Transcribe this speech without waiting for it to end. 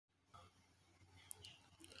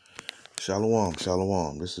Shalom,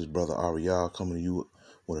 shalom. This is Brother Ariel coming to you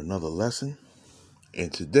with another lesson.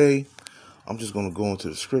 And today, I'm just going to go into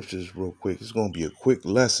the scriptures real quick. It's going to be a quick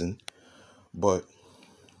lesson, but,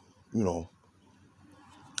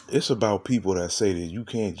 it's about people that say that you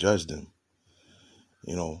can't judge them.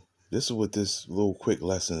 This is what this little quick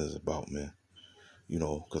lesson is about, man.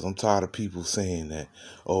 Because I'm tired of people saying that,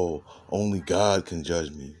 oh, only God can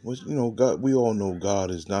judge me. Which, God, we all know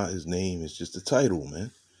God is not his name. It's just a title,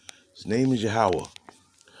 man. His name is Yahweh.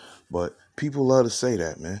 But people love to say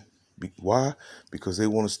that, man. Why? Because they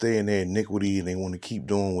want to stay in their iniquity and they want to keep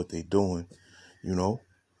doing what they're doing,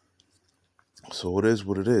 So it is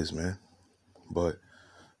what it is, man. But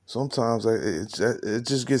sometimes it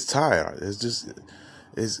just gets tired.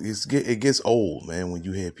 It gets old, man, when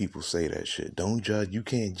you hear people say that shit. Don't judge. You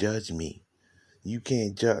can't judge me. You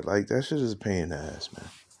can't judge. Like, that shit is a pain in the ass,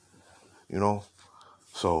 man.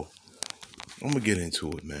 So I'm gonna get into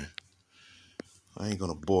it, man. I ain't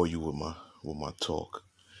gonna bore you with my talk.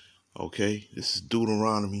 Okay, this is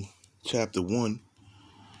Deuteronomy chapter 1,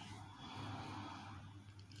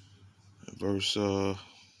 verse I'm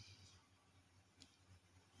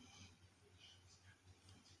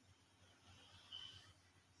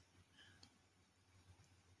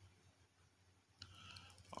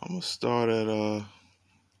gonna start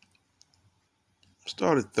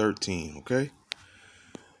at 13, okay?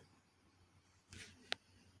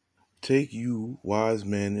 Take you wise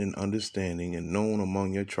men in understanding and known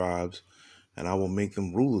among your tribes, and I will make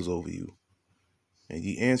them rulers over you. And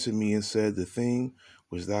ye answered me and said, the thing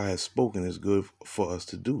which thou hast spoken is good for us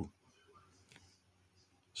to do.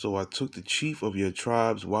 So I took the chief of your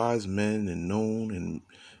tribes, wise men and known, and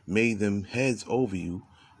made them heads over you,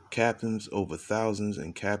 captains over thousands,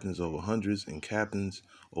 and captains over hundreds, and captains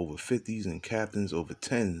over fifties, and captains over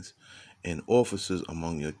tens, and officers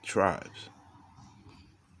among your tribes.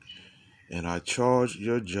 And I charged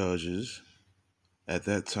your judges at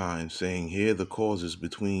that time, saying, hear the causes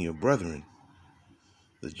between your brethren,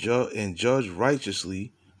 and judge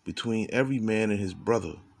righteously between every man and his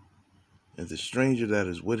brother, and the stranger that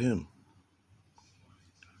is with him.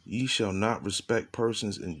 Ye shall not respect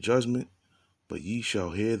persons in judgment, but ye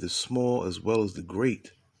shall hear the small as well as the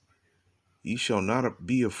great. Ye shall not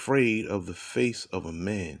be afraid of the face of a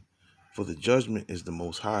man, for the judgment is the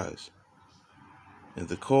Most High's. And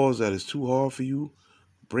the cause that is too hard for you,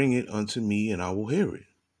 bring it unto me, and I will hear it.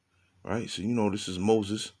 Right? So, this is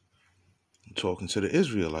Moses talking to the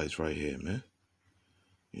Israelites right here, man.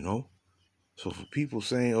 So for people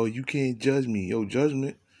saying, oh, you can't judge me,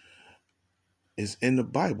 judgment is in the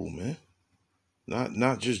Bible, man.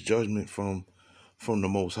 Not just judgment from the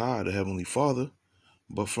Most High, the Heavenly Father,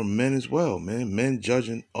 but from men as well, man. Men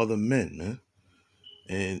judging other men, man.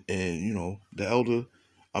 And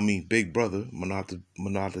the big brother, Manata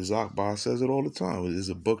Zakbar, says it all the time. There's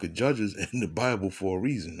a book of Judges in the Bible for a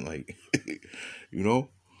reason, like,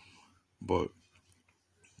 But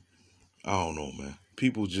I don't know, man.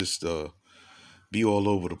 People just be all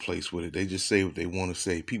over the place with it. They just say what they want to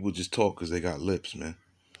say. People just talk because they got lips, man.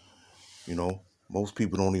 Most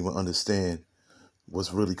people don't even understand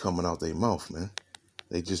what's really coming out their mouth, man.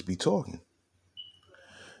 They just be talking.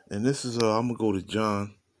 And this is, I'm going to go to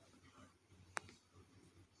John.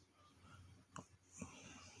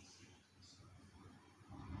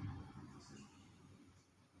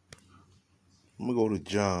 I'm going to go to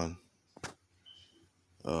John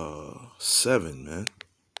 7, man.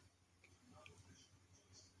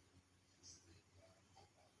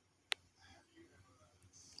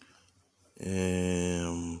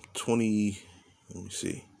 And 20, let me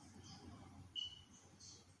see.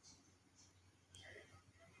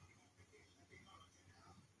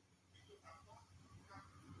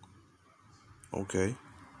 Okay.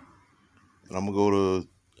 And I'm going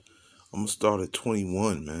to start at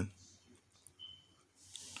 21, man.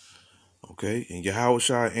 Okay. And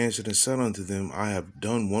Yahushua answered and said unto them, I have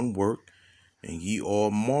done one work, and ye all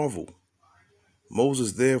marvel.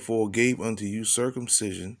 Moses therefore gave unto you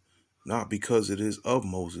circumcision, not because it is of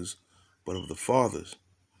Moses, but of the fathers.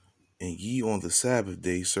 And ye on the Sabbath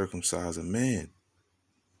day circumcise a man.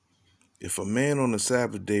 If a man on the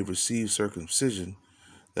Sabbath day receive circumcision,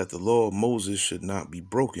 that the law of Moses should not be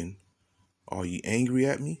broken, are ye angry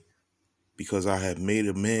at me? Because I have made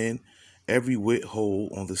a man every whit whole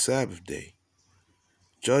on the Sabbath day.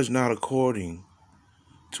 Judge not according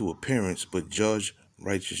to appearance, but judge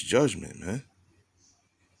righteous judgment, man.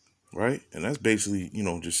 Right? And that's basically,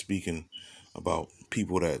 just speaking about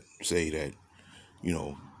people that say that,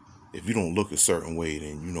 if you don't look a certain way,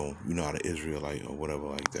 then, you're not an Israelite or whatever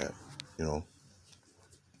like that,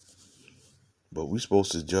 But we're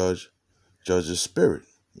supposed to judge the spirit,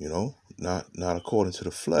 not according to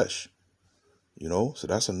the flesh, So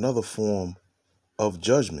that's another form of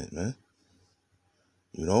judgment, man.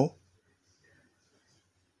 You know,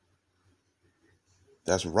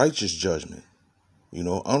 that's righteous judgment.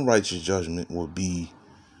 Unrighteous judgment would be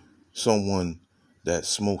someone that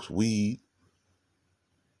smokes weed,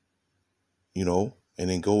 and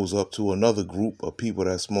then goes up to another group of people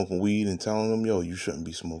that's smoking weed and telling them, yo, you shouldn't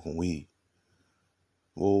be smoking weed.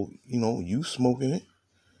 Well, you smoking it,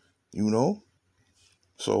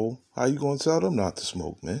 so how you gonna tell them not to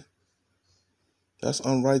smoke, man? That's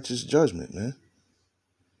unrighteous judgment, man.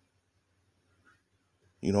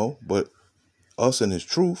 But us in His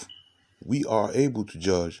truth, we are able to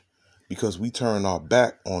judge because we turn our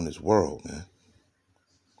back on this world, man.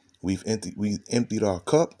 We emptied our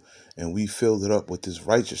cup and we filled it up with this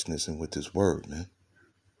righteousness and with this word, man.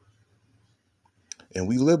 And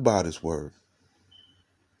we live by this word.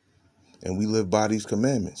 And we live by these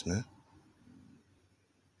commandments, man.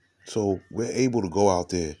 So we're able to go out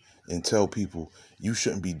there and tell people, you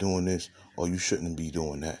shouldn't be doing this or you shouldn't be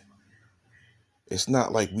doing that. It's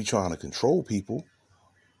not like we trying to control people.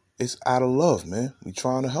 It's out of love, man. We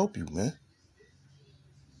trying to help you, man.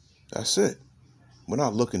 That's it. We're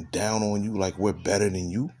not looking down on you like we're better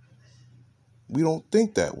than you. We don't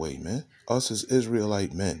think that way, man. Us as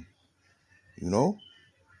Israelite men,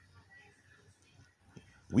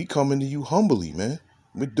 we coming to you humbly, man.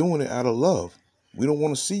 We're doing it out of love. We don't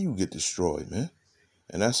want to see you get destroyed, man.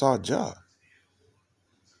 And that's our job.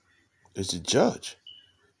 Is to judge.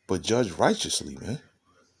 But judge righteously, man.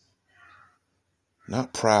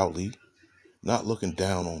 Not proudly, not looking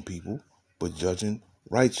down on people, but judging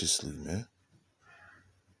righteously, man.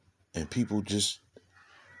 And people just,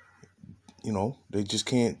 they just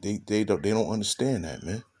can't, they don't understand that,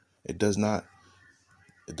 man. It doesn't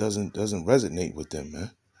resonate with them,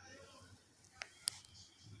 man.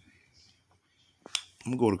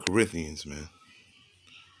 I'm gonna go to Corinthians, man.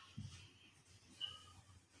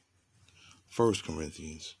 1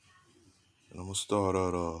 Corinthians. And I'm gonna start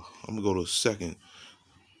out I'm gonna go to second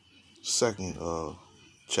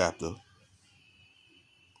chapter.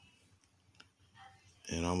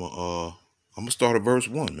 And I'm gonna start at verse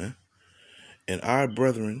 1, man. And I,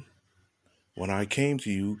 brethren, when I came to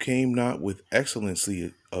you, came not with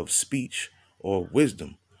excellency of speech or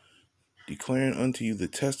wisdom, declaring unto you the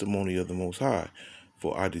testimony of the Most High.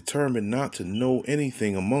 For I determined not to know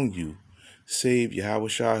anything among you, save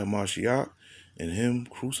Yahushua Hamashiach and Him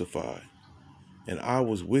crucified. And I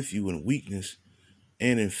was with you in weakness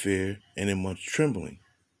and in fear and in much trembling.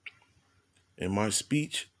 And my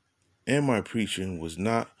speech and my preaching was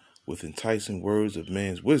not with enticing words of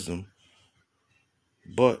man's wisdom,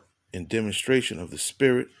 but in demonstration of the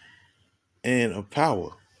Spirit and of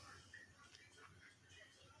power.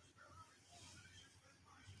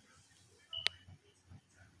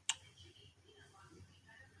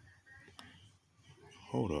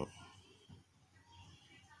 Hold up.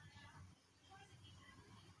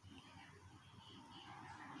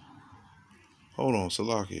 Hold on,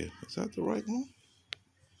 Salakia. Is that the right one?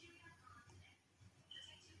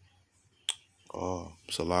 Oh,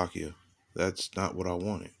 Salakia. That's not what I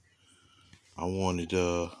wanted. I wanted,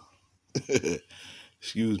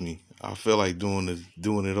 excuse me. I feel like doing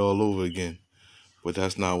it all over again. But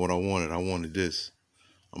that's not what I wanted. I wanted this.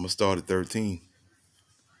 I'm going to start at 13.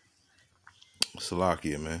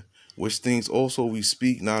 Salakia, man. Which things also we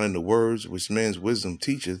speak not in the words which man's wisdom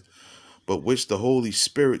teacheth, but which the Holy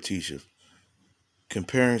Spirit teacheth,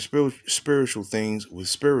 comparing spiritual things with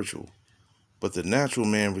spiritual. But the natural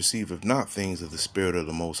man receiveth not things of the Spirit of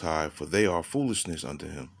the Most High, for they are foolishness unto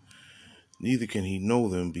him. Neither can he know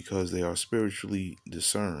them, because they are spiritually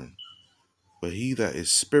discerned. But he that is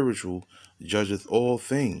spiritual judgeth all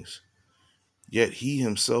things, yet he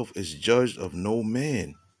himself is judged of no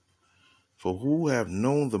man. For who have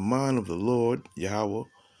known the mind of the Lord, Yahweh,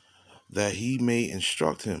 that he may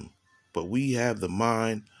instruct him? But we have the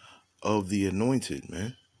mind of the anointed,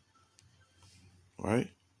 man. Right?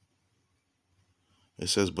 It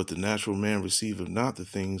says, but the natural man receiveth not the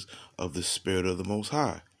things of the Spirit of the Most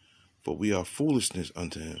High, for we are foolishness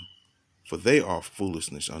unto him. For they are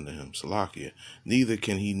foolishness unto him, Salakia. Neither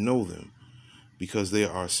can he know them, because they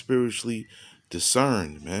are spiritually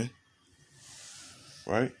discerned, man.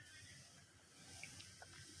 Right?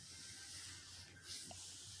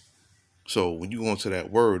 So when you go into that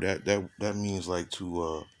word, that means like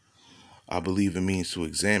to, I believe it means to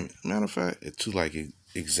examine. Matter of fact, to like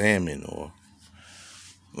examine, or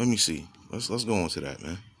let me see. Let's go into that,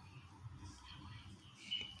 man.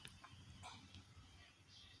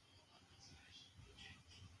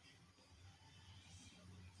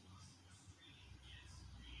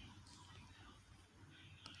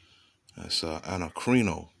 It's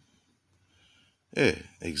anacrino. Yeah,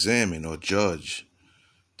 examine or judge,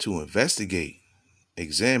 to investigate,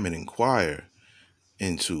 examine, inquire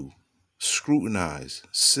into, scrutinize,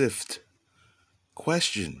 sift,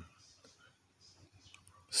 question,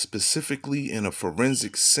 specifically in a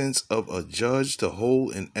forensic sense of a judge to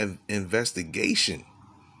hold an investigation,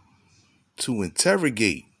 to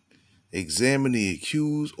interrogate, examine the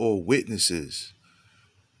accused or witnesses,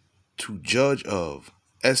 to judge of,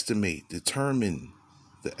 estimate, determine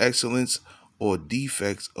the excellence or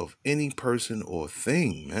defects of any person or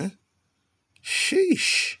thing, man.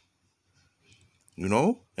 Sheesh. You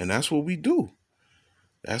know? And that's what we do.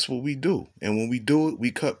 That's what we do. And when we do it,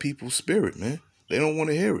 we cut people's spirit, man. They don't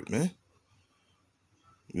want to hear it, man.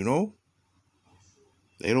 You know?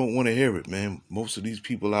 They don't want to hear it, man. Most of these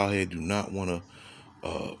people out here do not want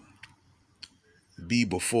to be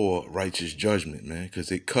before righteous judgment, man,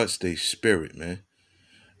 because it cuts their spirit, man.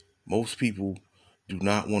 Most people do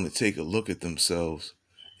not want to take a look at themselves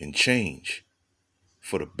and change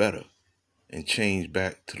for the better and change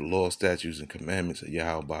back to the law, statutes, and commandments of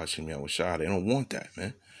Yahweh Ba'ashem Yahweh Shah. They don't want that,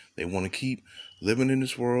 man. They want to keep living in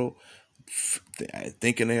this world,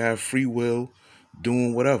 thinking they have free will,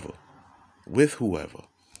 doing whatever, with whoever.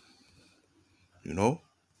 You know?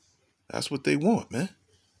 That's what they want, man.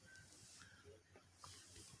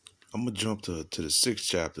 I'm going to jump to the 6th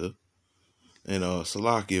chapter. And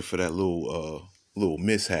Salakia for that little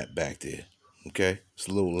mishap back there. Okay? It's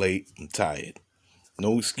a little late. I'm tired.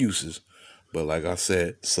 No excuses. But like I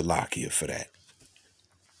said, Salakia for that.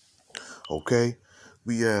 Okay?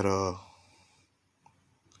 We at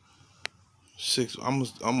 6. I'm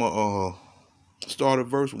start at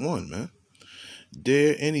verse 1, man.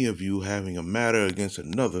 Dare any of you having a matter against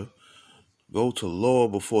another go to law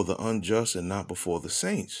before the unjust and not before the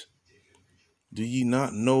saints? Do ye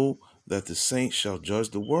not know that the saints shall judge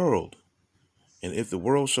the world? And if the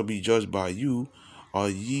world shall be judged by you, are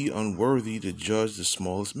ye unworthy to judge the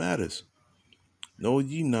smallest matters? Know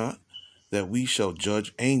ye not that we shall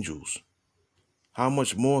judge angels? How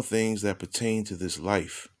much more things that pertain to this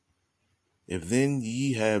life? If then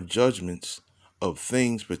ye have judgments of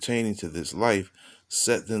things pertaining to this life,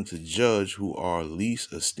 set them to judge who are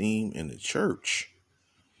least esteemed in the church.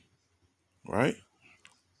 Right?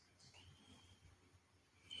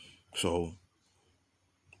 So,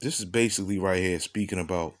 this is basically right here speaking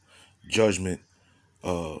about judgment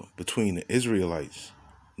between the Israelites,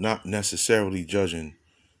 not necessarily judging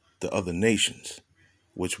the other nations,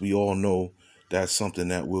 which we all know that's something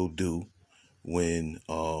that we'll do when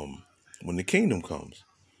the kingdom comes.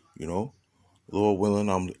 You know, Lord willing,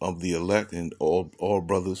 I'm of the elect, and all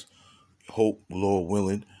brothers hope, Lord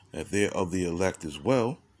willing, that they're of the elect as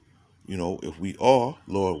well. You know, if we are,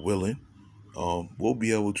 Lord willing, we'll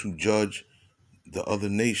be able to judge the other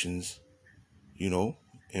nations, you know,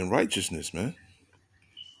 in righteousness, man.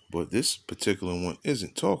 But this particular one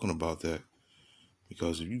isn't talking about that,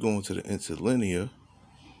 because if you go into the interlinear,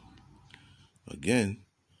 again,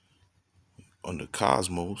 under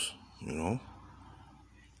cosmos, you know,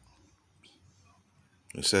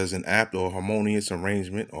 it says an apt or harmonious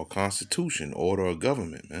arrangement or constitution, order, or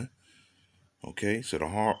government, man. Okay, so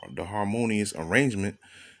the harmonious arrangement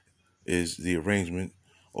is the arrangement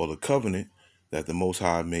or the covenant that the Most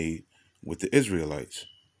High made with the Israelites,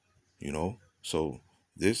 you know. So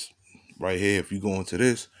this right here, if you go into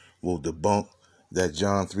this, will debunk that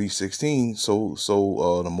John 3:16. So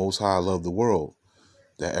the Most High loved the world,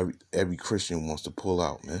 that every Christian wants to pull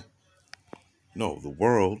out, man. No, the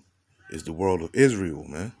world is the world of Israel,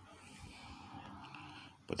 man.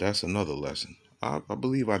 But that's another lesson. I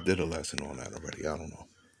believe I did a lesson on that already. I don't know.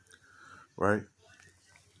 Right?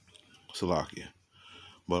 Salakia.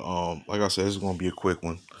 But like I said, this is gonna be a quick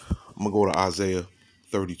one. I'm gonna go to Isaiah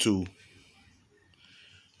 32.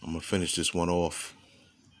 I'm gonna finish this one off.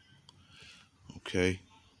 Okay.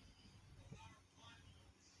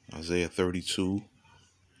 Isaiah 32.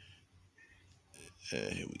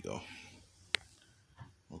 And here we go.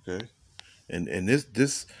 Okay. And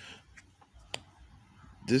this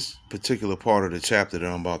particular part of the chapter that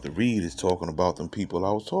I'm about to read is talking about them people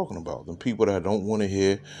I was talking about. Them people that don't want to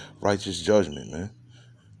hear righteous judgment, man.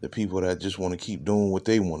 The people that just want to keep doing what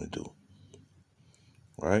they want to do.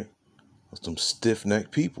 Right? That's some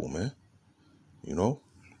stiff-necked people, man. You know?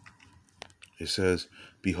 It says,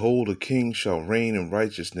 behold, a king shall reign in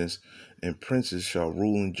righteousness, and princes shall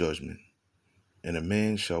rule in judgment. And a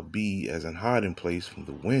man shall be as an hiding place from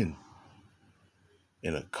the wind,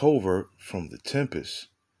 and a covert from the tempest,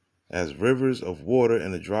 as rivers of water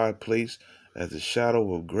in a dry place, as the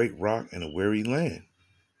shadow of great rock in a weary land.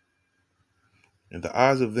 And the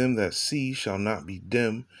eyes of them that see shall not be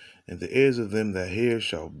dim, and the ears of them that hear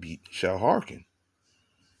shall hearken.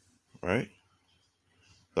 Right?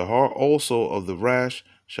 The heart also of the rash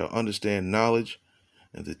shall understand knowledge,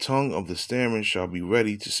 and the tongue of the stammering shall be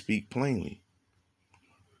ready to speak plainly.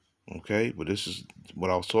 Okay, but this is what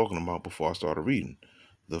I was talking about before I started reading.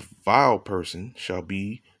 The vile person shall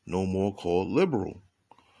be no more called liberal,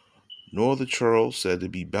 nor the churl said to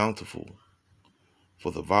be bountiful.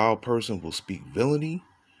 For the vile person will speak villainy,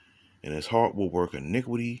 and his heart will work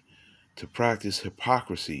iniquity, to practice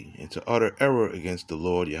hypocrisy, and to utter error against the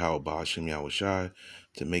Lord Yahweh Ba'ashem Yahushai,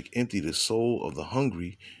 to make empty the soul of the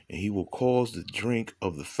hungry, and he will cause the drink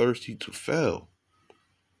of the thirsty to fail.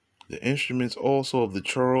 The instruments also of the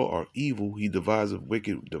churl are evil. He deviseth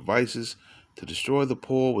wicked devices to destroy the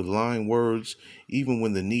poor with lying words, even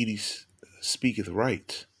when the needy speaketh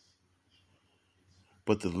right.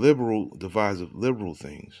 But the liberal deviseth liberal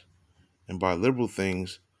things, and by liberal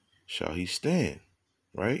things shall he stand.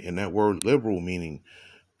 Right? And that word liberal meaning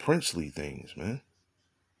princely things, man.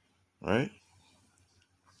 Right?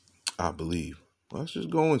 I believe. Let's just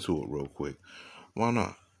go into it real quick. Why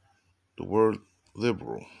not? The word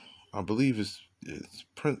liberal. I believe it's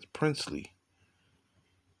princely.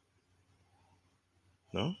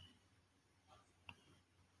 No?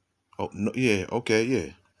 Oh, no, yeah, okay, yeah.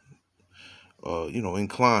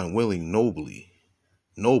 Incline, willing, nobly.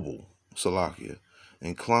 Noble, Salakia.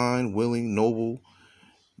 Incline, willing, noble,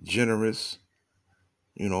 generous,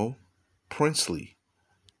 princely.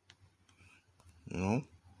 But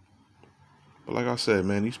like I said,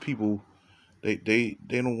 man, these people, they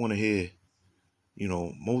don't want to hear,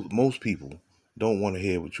 most people don't want to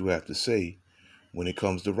hear what you have to say when it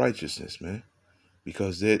comes to righteousness, man.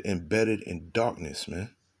 Because they're embedded in darkness, man.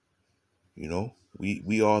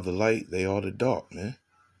 We are the light, they are the dark, man.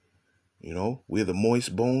 We're the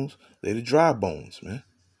moist bones, they're the dry bones, man.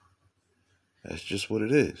 That's just what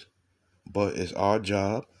it is. But it's our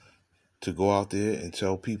job to go out there and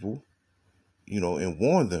tell people, and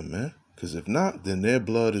warn them, man. Because if not, then their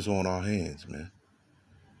blood is on our hands, man.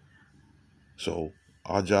 So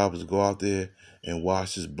our job is to go out there and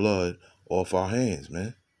wash this blood off our hands,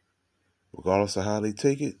 man. Regardless of how they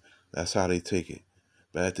take it, that's how they take it.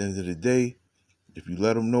 But at the end of the day, if you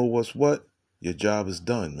let them know what's what, your job is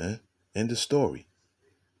done, man. End of story.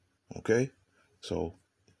 Okay? So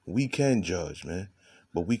we can judge, man.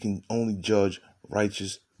 But we can only judge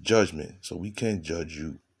righteous judgment. So we can't judge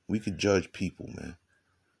you. We can judge people, man.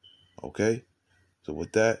 Okay? So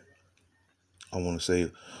with that, I want to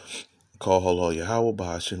say, Call Halal Yahweh,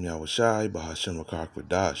 Bahashem Yahushai, Bahashem Makar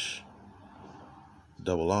Kwadash.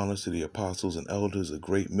 Double honors to the apostles and elders, a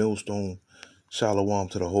great millstone. Shalom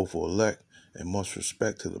to the hopeful elect, and much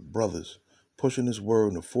respect to the brothers pushing this word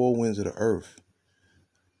in the four winds of the earth.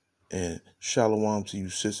 And shalom to you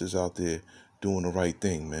sisters out there doing the right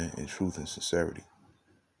thing, man, in truth and sincerity.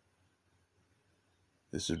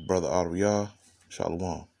 This is Brother Adriyah.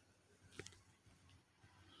 Shalom.